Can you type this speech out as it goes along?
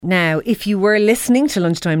Now, if you were listening to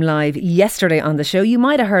Lunchtime Live yesterday on the show, you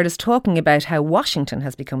might have heard us talking about how Washington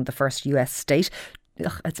has become the first US state,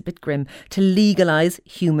 it's a bit grim, to legalise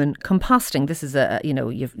human composting. This is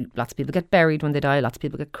lots of people get buried when they die, lots of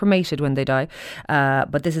people get cremated when they die,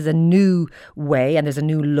 but this is a new way, and there's a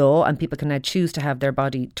new law, and people can now choose to have their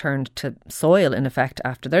body turned to soil, in effect,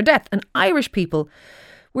 after their death. And Irish people,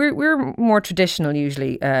 We're more traditional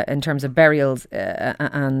usually in terms of burials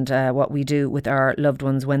and what we do with our loved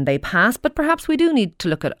ones when they pass, but perhaps we do need to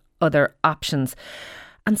look at other options.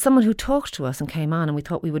 And someone who talked to us and came on and we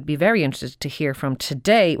thought we would be very interested to hear from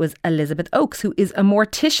today was Elizabeth Oakes, who is a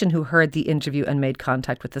mortician who heard the interview and made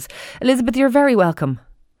contact with us. Elizabeth, you're very welcome.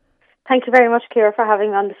 Thank you very much, Ciara, for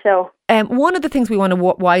having me on the show. One of the things we want to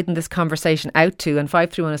widen this conversation out to, and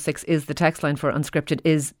 53106 is the text line for Unscripted,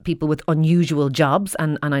 is people with unusual jobs.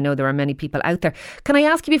 And I know there are many people out there. Can I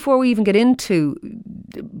ask you, before we even get into,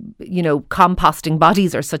 composting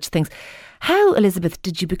bodies or such things, how, Elizabeth,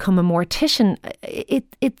 did you become a mortician?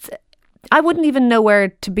 I wouldn't even know where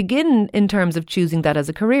to begin in terms of choosing that as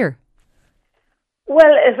a career.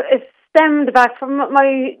 Well, it's stemmed back from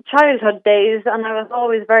my childhood days, and I was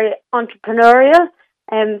always very entrepreneurial.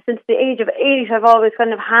 Since the age of 8, I've always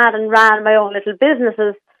kind of had and ran my own little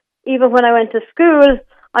businesses. Even when I went to school,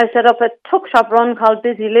 I set up a tuck shop run called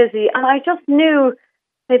Busy Lizzie, and I just knew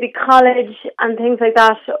maybe college and things like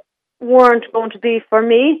that weren't going to be for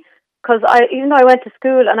me, because even though I went to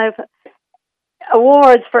school and I've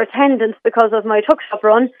awards for attendance because of my tuck shop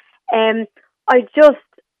run, I just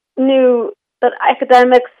knew that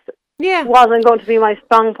academics wasn't going to be my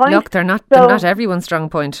strong point. Look, they're not everyone's strong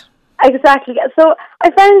point. Exactly. So I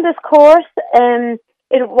found this course.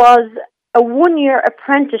 It was a 1-year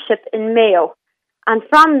apprenticeship in Mayo, and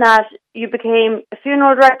from that you became a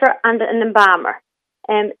funeral director and an embalmer.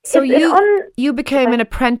 So you became an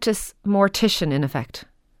apprentice mortician, in effect.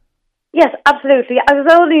 Yes, absolutely. I was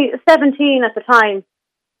only 17 at the time.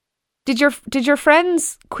 Did your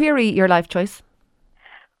friends query your life choice?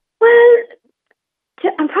 Well,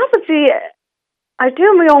 I'm probably, I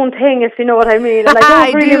do my own thing, if you know what I mean, and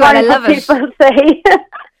I don't really mind what people say.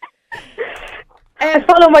 I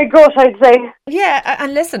follow my gut, I'd say. Yeah,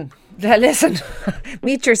 and listen,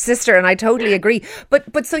 meet your sister, and I totally agree.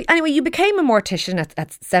 But so anyway, you became a mortician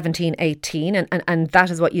at 17, 18, and that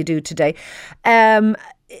is what you do today.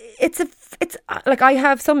 It's like, I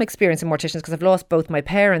have some experience in morticians because I've lost both my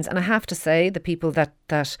parents, and I have to say the people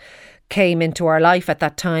that came into our life at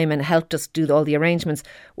that time and helped us do all the arrangements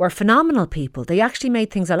were phenomenal people. They actually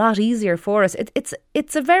made things a lot easier for us.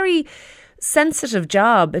 It's a very sensitive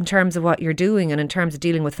job in terms of what you're doing and in terms of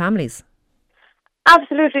dealing with families.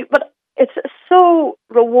 Absolutely, but it's so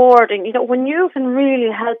rewarding, when you can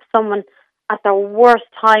really help someone at their worst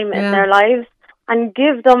time in their lives and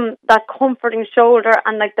give them that comforting shoulder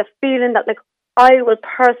and like the feeling that, like, I will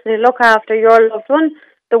personally look after your loved one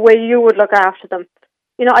the way you would look after them.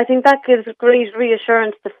 I think that gives great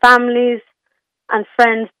reassurance to families and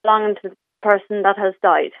friends belonging to the person that has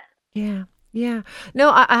died. Yeah.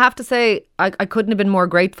 No, I have to say, I couldn't have been more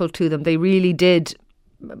grateful to them. They really did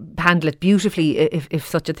handle it beautifully, if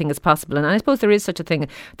such a thing is possible. And I suppose there is such a thing,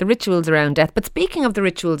 the rituals around death. But speaking of the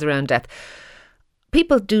rituals around death,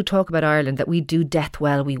 people do talk about Ireland, that we do death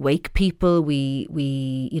well. We wake people. We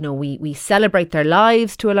celebrate their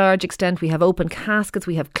lives to a large extent. We have open caskets.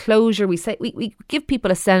 We have closure. We give people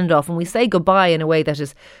a send off, and we say goodbye in a way that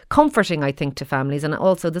is comforting, I think, to families. And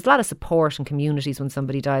also, there's a lot of support in communities when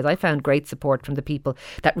somebody dies. I found great support from the people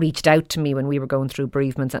that reached out to me when we were going through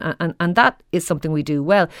bereavements, and that is something we do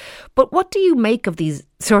well. But what do you make of these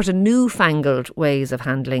sort of newfangled ways of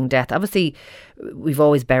handling death? Obviously, we've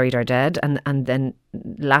always buried our dead, and then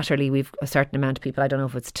latterly we've a certain amount of people, I don't know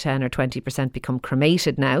if it's 10 or 20%, become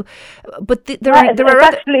cremated now. But there are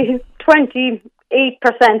actually 28%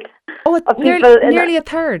 of people. Nearly a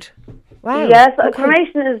third. Wow. Yes, okay.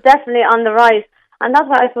 Cremation is definitely on the rise, and that's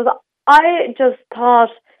why I suppose I just thought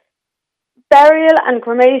burial and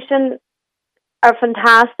cremation are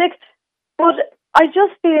fantastic, but I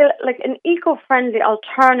just feel like an eco-friendly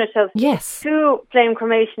alternative to flame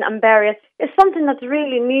cremation and burial is something that's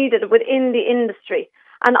really needed within the industry.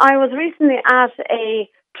 And I was recently at a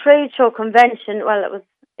trade show convention, well, it was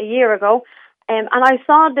a year ago, and I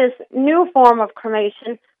saw this new form of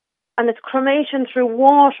cremation, and it's cremation through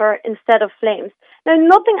water instead of flames. Now,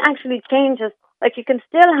 nothing actually changes. Like, you can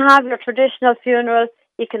still have your traditional funeral,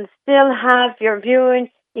 you can still have your viewing,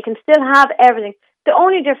 you can still have everything. The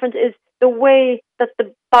only difference is the way that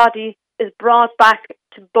the body is brought back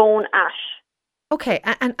to bone ash. Okay,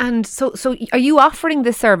 and so are you offering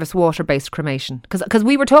this service, water-based cremation? Because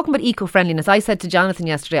we were talking about eco-friendliness. I said to Jonathan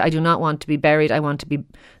yesterday, I do not want to be buried. I want to be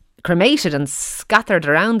cremated and scattered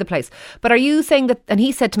around the place. But are you saying that, and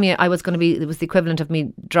he said to me it was the equivalent of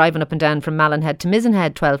me driving up and down from Mallinhead to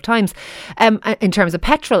Mizenhead 12 times in terms of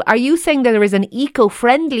petrol. Are you saying that there is an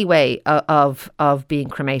eco-friendly way of being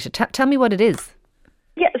cremated? Tell me what it is.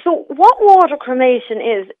 Yeah, so what water cremation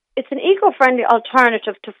is, it's an eco-friendly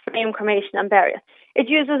alternative to flame cremation and burial. It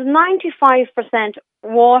uses 95%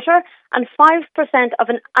 water and 5% of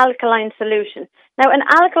an alkaline solution. Now, an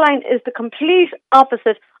alkaline is the complete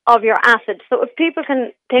opposite of your acid. So if people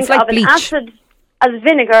can think like of bleach. an acid as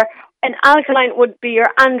vinegar, an alkaline would be your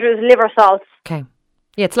Andrews liver salts. Okay.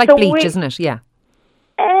 Yeah, it's like bleach, isn't it? Yeah.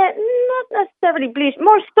 Not necessarily bleach,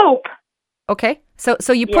 more soap. Okay.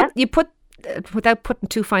 So you put without putting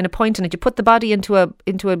too fine a point in it, you put the body into a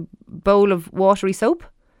bowl of watery soap?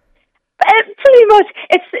 Pretty much.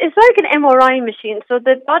 It's like an MRI machine. So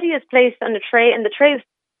the body is placed on a tray and the tray is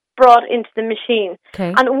brought into the machine.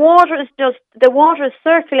 Okay. And the water is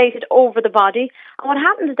circulated over the body. And what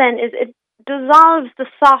happens then is it dissolves the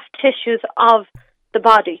soft tissues of the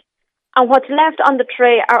body. And what's left on the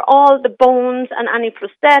tray are all the bones and any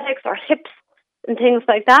prosthetics or hips and things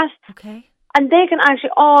like that. Okay. And they can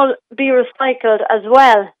actually all be recycled as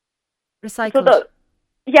well. Recycled? So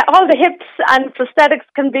all the hips and prosthetics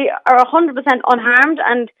are 100% unharmed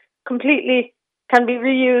and completely can be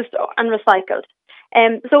reused and recycled.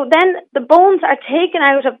 So then the bones are taken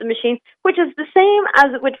out of the machine, which is the same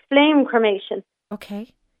as with flame cremation.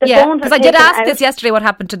 Okay. Because I did ask this yesterday, what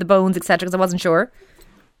happened to the bones, etc., because I wasn't sure.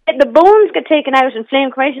 The bones get taken out in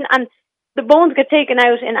flame cremation and the bones get taken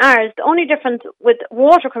out in ours. The only difference with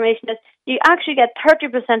water cremation is you actually get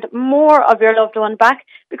 30% more of your loved one back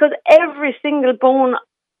because every single bone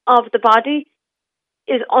of the body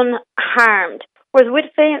is unharmed. Whereas with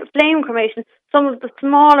flame cremation, some of the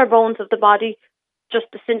smaller bones of the body just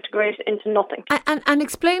disintegrate into nothing. And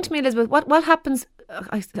explain to me, Elizabeth, what happens?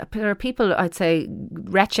 There are people, I'd say,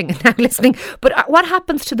 retching and now listening. But what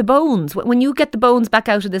happens to the bones when you get the bones back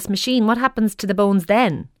out of this machine? What happens to the bones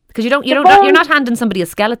then? Because you're not handing somebody a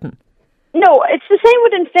skeleton. No, it's the same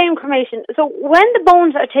with flame cremation. So when the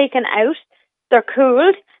bones are taken out, they're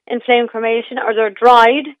cooled in flame cremation or they're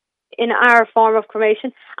dried in our form of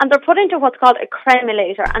cremation, and they're put into what's called a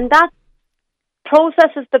cremulator, and that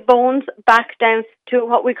processes the bones back down to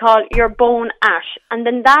what we call your bone ash, and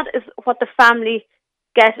then that is what the family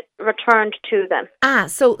get returned to them.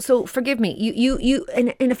 So forgive me, you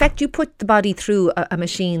in effect you put the body through a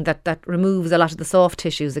machine that removes a lot of the soft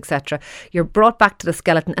tissues, etc. You're brought back to the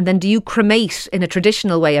skeleton, and then do you cremate in a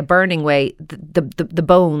traditional way, a burning way, the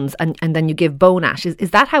bones, and then you give bone ash?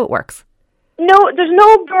 Is that how it works? No, there's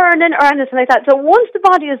no burning or anything like that. So once the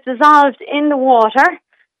body is dissolved in the water,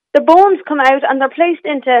 the bones come out and they're placed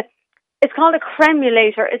into, it's called a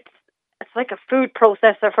cremulator. It's like a food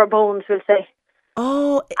processor for bones, we'll say.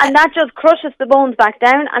 Oh. And that just crushes the bones back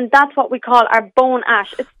down, and that's what we call our bone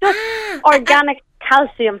ash. It's just organic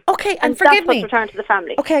calcium. Okay, and forgive me. That's what's returned to the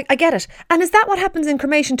family. Okay, I get it. And is that what happens in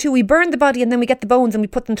cremation too? We burn the body and then we get the bones and we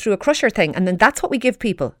put them through a crusher thing, and then that's what we give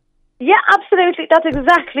people? Yeah, absolutely. That's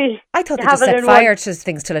exactly. I thought they just set fire to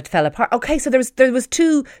things till it fell apart. Okay, so there was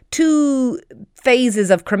two phases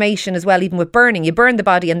of cremation as well, even with burning. You burn the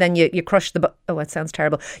body and then you crush the. Oh, it sounds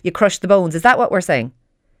terrible. You crush the bones. Is that what we're saying?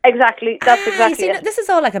 Exactly. That's exactly it. This is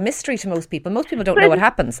all like a mystery to most people. Most people don't know what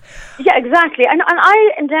happens. Yeah, exactly. And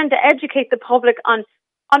I intend to educate the public on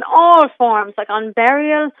all forms, like on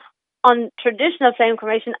burial, on traditional flame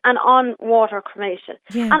cremation, and on water cremation.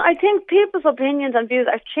 Yeah. And I think people's opinions and views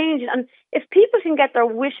are changing. And if people can get their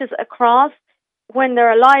wishes across when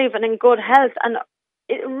they're alive and in good health, and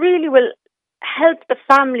it really will help the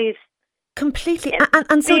families. Completely,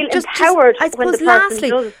 and so feel just empowered. I suppose, when the lastly,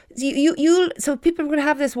 does. So people are going to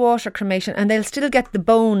have this water cremation, and they'll still get the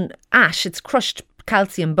bone ash. It's crushed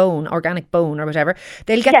calcium bone, organic bone, or whatever.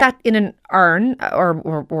 They'll get that in an urn or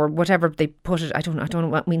whatever they put it. I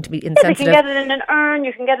don't mean to be insensitive. You can get it in an urn.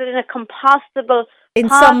 You can get it in a compostable. In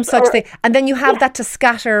some such thing, and then you have that to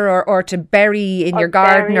scatter or to bury in your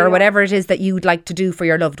garden or whatever it is that you'd like to do for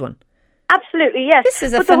your loved one. Absolutely, yes. This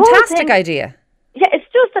is a fantastic idea. Yeah, it's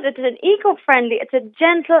just that it's an eco-friendly, it's a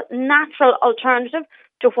gentle, natural alternative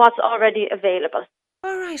to what's already available.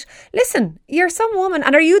 All right. Listen, you're some woman,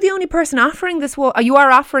 and are you the only person offering this? You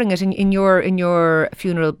are offering it in your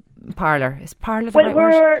funeral parlour. Is parlour the right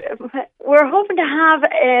word? We're hoping to have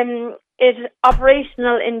it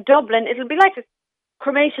operational in Dublin. It'll be like a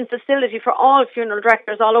cremation facility for all funeral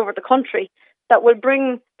directors all over the country that will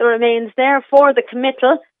bring the remains there for the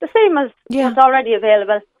committal, the same as what's already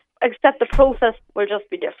available. except the process will just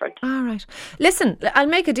be different. All right. Listen, I'll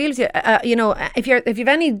make a deal with you. If you've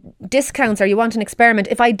any discounts or you want an experiment,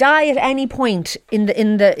 if I die at any point in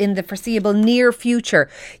the foreseeable near future,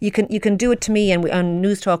 you can do it to me, and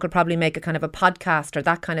News Talk will probably make a kind of a podcast or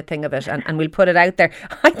that kind of thing of it, and we'll put it out there.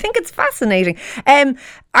 I think it's fascinating.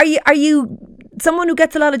 Are you someone who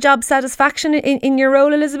gets a lot of job satisfaction in your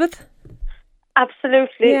role, Elizabeth?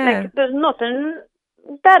 Absolutely. Yeah. Like, there's nothing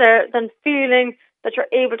better than feeling that you're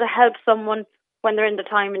able to help someone when they're in the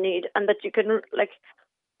time of need, and that you can, like,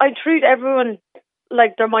 I treat everyone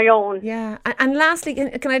like they're my own. Yeah. And lastly,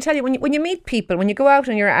 can I tell you, when you meet people, when you go out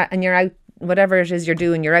and you're out, whatever it is you're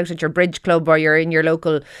doing, you're out at your bridge club or you're in your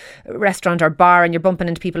local restaurant or bar and you're bumping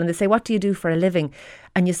into people and they say, what do you do for a living?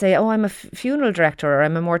 And you say, oh, I'm a funeral director or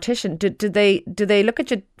I'm a mortician. Do they look at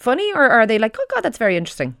you funny, or are they like, oh God, that's very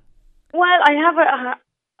interesting? Well,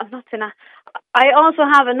 I'm not saying that. I also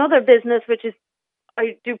have another business, which is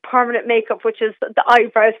I do permanent makeup, which is the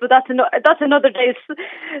eyebrows, but that's another day's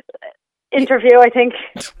interview, I think.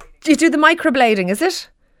 You do the microblading, is it?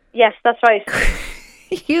 Yes, that's right.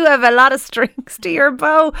 You have a lot of strings to your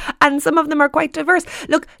bow, and some of them are quite diverse.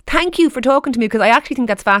 Look, thank you for talking to me, because I actually think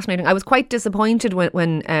that's fascinating. I was quite disappointed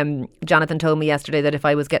when Jonathan told me yesterday that if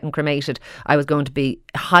I was getting cremated, I was going to be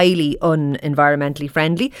highly un-environmentally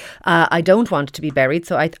friendly. I don't want to be buried,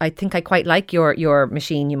 so I think I quite like your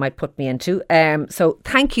machine you might put me into. So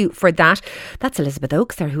thank you for that. That's Elizabeth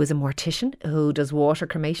Oakes there, who is a mortician who does water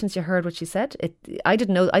cremations. You heard what she said. I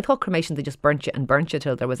didn't know. I thought cremations, they just burnt you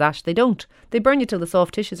till there was ash. They don't. They burn you till the soft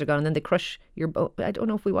tissues are gone, and then they crush your I don't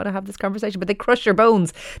know if we want to have this conversation, but they crush your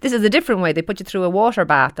bones. This is a different way. They put you through a water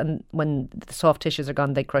bath, and when the soft tissues are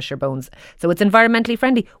gone, they crush your bones. So it's environmentally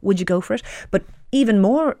friendly. Would you go for it? But even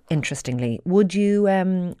more interestingly, would you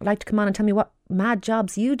like to come on and tell me what mad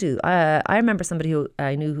jobs you do? I remember somebody who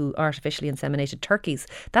I knew who artificially inseminated turkeys.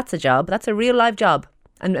 That's a job. That's a real live job.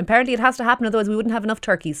 And apparently it has to happen, otherwise we wouldn't have enough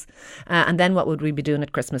turkeys. And then what would we be doing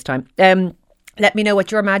at Christmas time? Let me know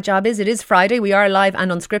what your mad job is. It is Friday. We are live and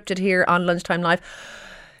unscripted here on Lunchtime Live.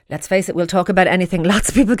 Let's face it, we'll talk about anything. Lots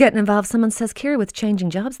of people getting involved. Someone says, Ciara, with changing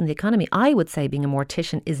jobs in the economy, I would say being a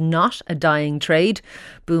mortician is not a dying trade.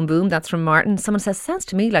 Boom, boom. That's from Martin. Someone says, sounds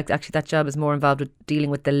to me like actually that job is more involved with dealing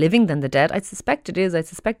with the living than the dead. I suspect it is. I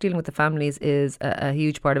suspect dealing with the families is a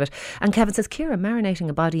huge part of it. And Kevin says, Ciara, marinating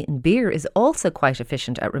a body in beer is also quite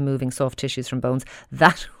efficient at removing soft tissues from bones.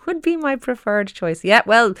 That would be my preferred choice. Yeah,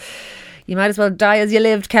 well, you might as well die as you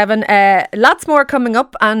lived, Kevin. Lots more coming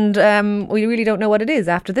up, and we really don't know what it is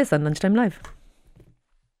after this on Lunchtime Live.